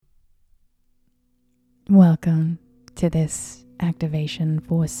Welcome to this activation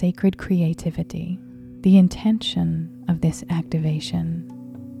for sacred creativity. The intention of this activation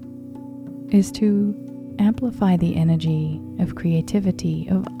is to amplify the energy of creativity,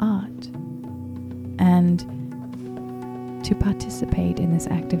 of art, and to participate in this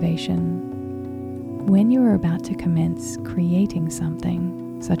activation when you are about to commence creating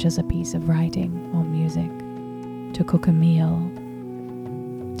something, such as a piece of writing or music, to cook a meal,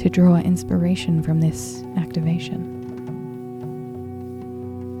 to draw inspiration from this activation.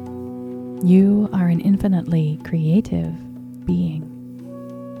 You are an infinitely creative being,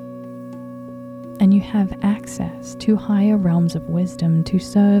 and you have access to higher realms of wisdom to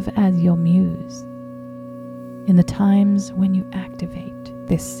serve as your muse in the times when you activate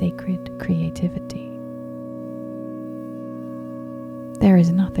this sacred creativity. There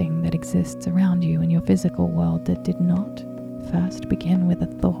is nothing that exists around you in your physical world that did not first begin with a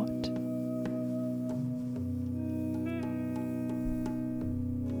thought.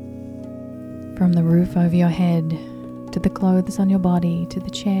 From the roof over your head, to the clothes on your body, to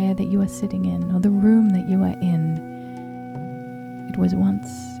the chair that you are sitting in, or the room that you are in, it was once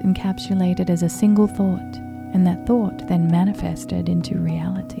encapsulated as a single thought, and that thought then manifested into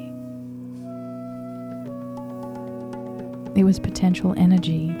reality. It was potential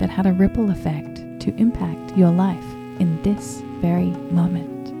energy that had a ripple effect to impact your life in this very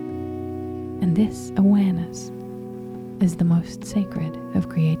moment. And this awareness is the most sacred of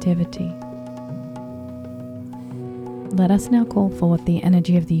creativity. Let us now call forth the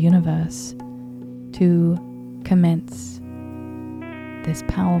energy of the universe to commence this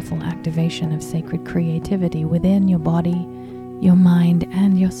powerful activation of sacred creativity within your body, your mind,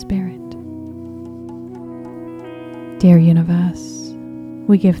 and your spirit. Dear universe,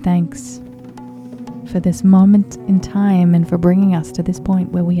 we give thanks for this moment in time and for bringing us to this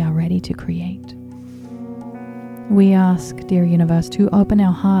point where we are ready to create. We ask, dear universe, to open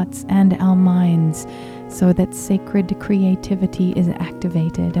our hearts and our minds so that sacred creativity is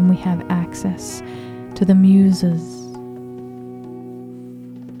activated and we have access to the muses.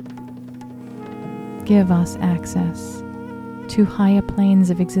 Give us access to higher planes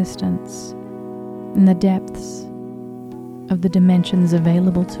of existence in the depths of the dimensions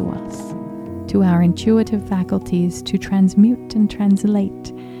available to us, to our intuitive faculties to transmute and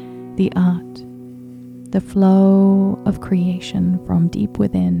translate the art, the flow of creation from deep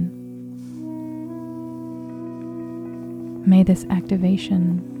within. May this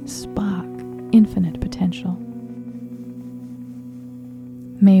activation spark infinite potential.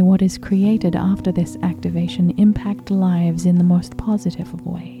 May what is created after this activation impact lives in the most positive of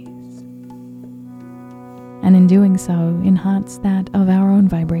ways, and in doing so, enhance that of our own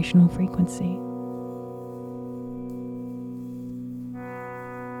vibrational frequency.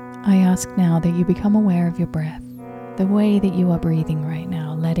 I ask now that you become aware of your breath, the way that you are breathing right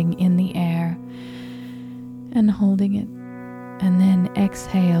now, letting in the air and holding it, and then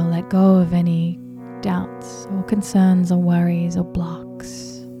exhale, let go of any doubts or concerns or worries or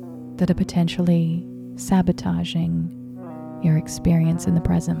blocks that are potentially sabotaging your experience in the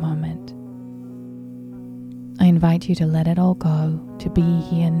present moment. I invite you to let it all go, to be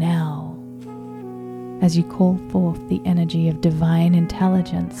here now, as you call forth the energy of divine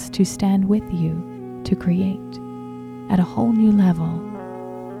intelligence to stand with you, to create at a whole new level.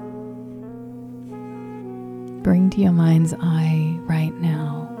 Bring to your mind's eye right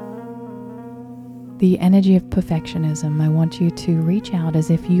now the energy of perfectionism. I want you to reach out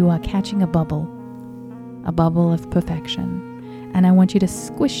as if you are catching a bubble of perfection, and I want you to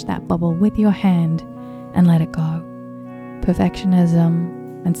squish that bubble with your hand and let it go. Perfectionism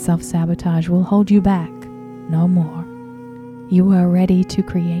and self-sabotage will hold you back no more. You are ready to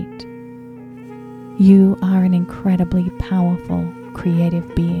create. You are an incredibly powerful,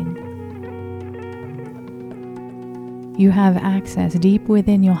 creative being. You have access deep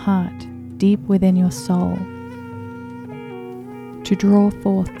within your heart, deep within your soul, to draw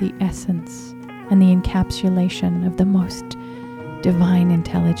forth the essence and the encapsulation of the most divine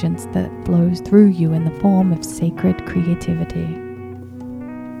intelligence that flows through you in the form of sacred creativity.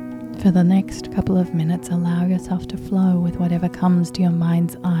 For the next couple of minutes, allow yourself to flow with whatever comes to your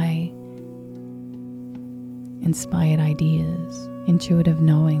mind's eye. Inspired ideas, intuitive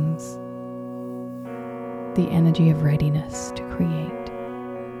knowings, the energy of readiness to create.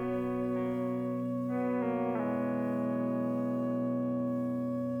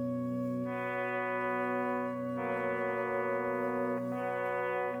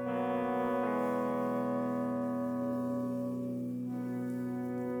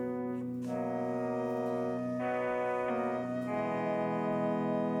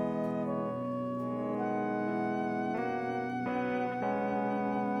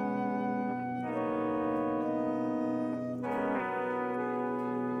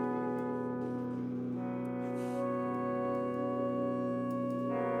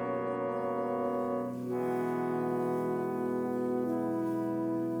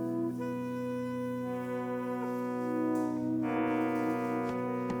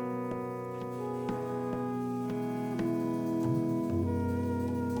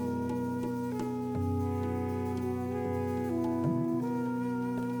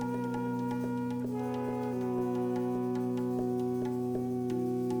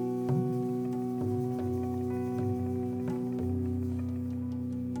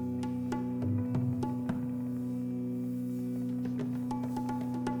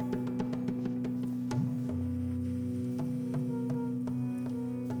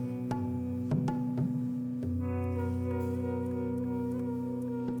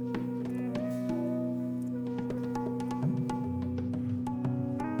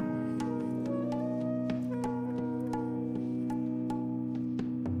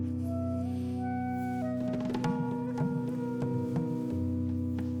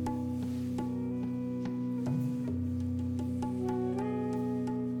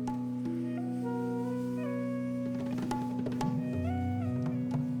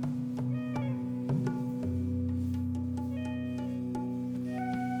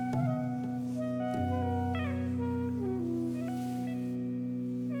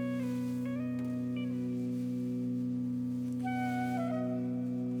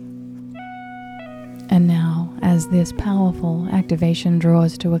 As this powerful activation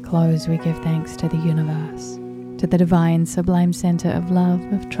draws to a close, we give thanks to the universe, to the divine sublime center of love,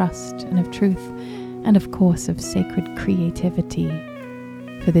 of trust, and of truth, and of course of sacred creativity,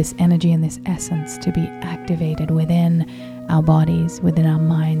 for this energy and this essence to be activated within our bodies, within our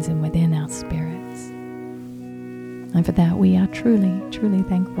minds, and within our spirits. And for that we are truly, truly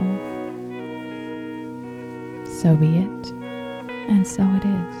thankful. So be it, and so it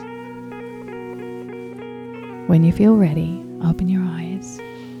is. When you feel ready, open your eyes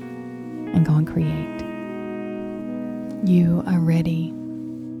and go and create. You are ready.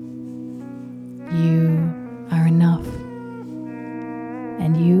 You are enough.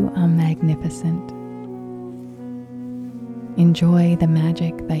 And you are magnificent. Enjoy the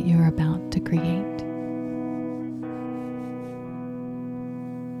magic that you're about to create.